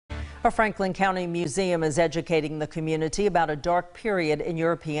A Franklin County museum is educating the community about a dark period in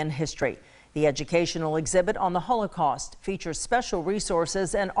European history. The educational exhibit on the Holocaust features special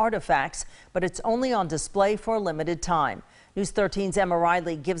resources and artifacts, but it's only on display for a limited time. News 13's Emma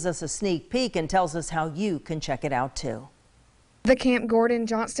Riley gives us a sneak peek and tells us how you can check it out too. The Camp Gordon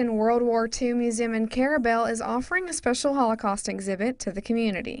Johnston WWII Museum in Carabel is offering a special Holocaust exhibit to the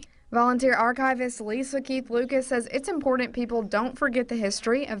community. Volunteer archivist Lisa Keith Lucas says it's important people don't forget the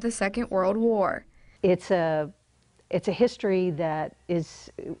history of the Second World War. It's a history that is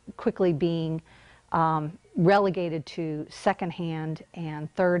quickly being relegated to second-hand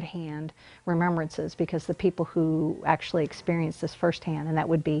and third-hand remembrances, because the people who actually experienced this firsthand, and that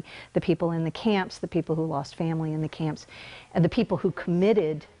would be the people in the camps, the people who lost family in the camps, and the people who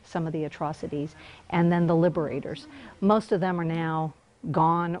committed some of the atrocities, and then the liberators. Most of them are now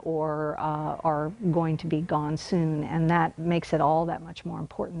gone or are going to be gone soon, and that makes it all that much more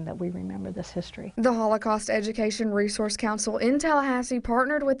important that we remember this history. The Holocaust Education Resource Council in Tallahassee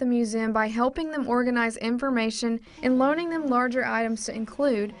partnered with the museum by helping them organize information and loaning them larger items to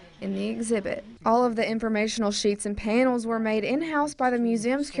include in the exhibit. All of the informational sheets and panels were made in-house by the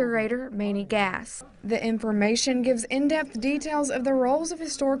museum's curator, Manny Gass. The information gives in-depth details of the roles of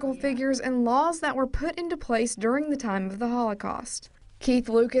historical figures and laws that were put into place during the time of the Holocaust. Keith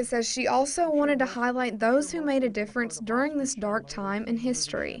Lucas says she also wanted to highlight those who made a difference during this dark time in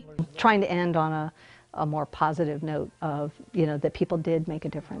history. Trying to end on a more positive note of, that people did make a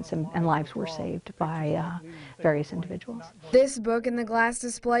difference and lives were saved by various individuals. This book in the glass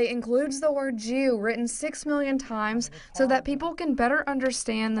display includes the word Jew written 6 million times so that people can better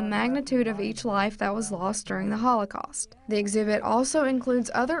understand the magnitude of each life that was lost during the Holocaust. The exhibit also includes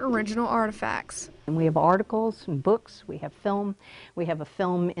other original artifacts. And we have articles and books, we have film. We have a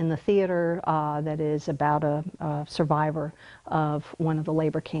film in the theater that is about a survivor of one of the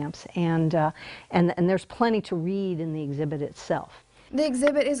labor camps. And there's plenty to read in the exhibit itself. The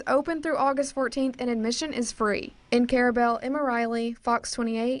exhibit is open through August 14th and admission is free. In Carabel, Emma Riley, Fox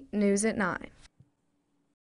 28, News at 9.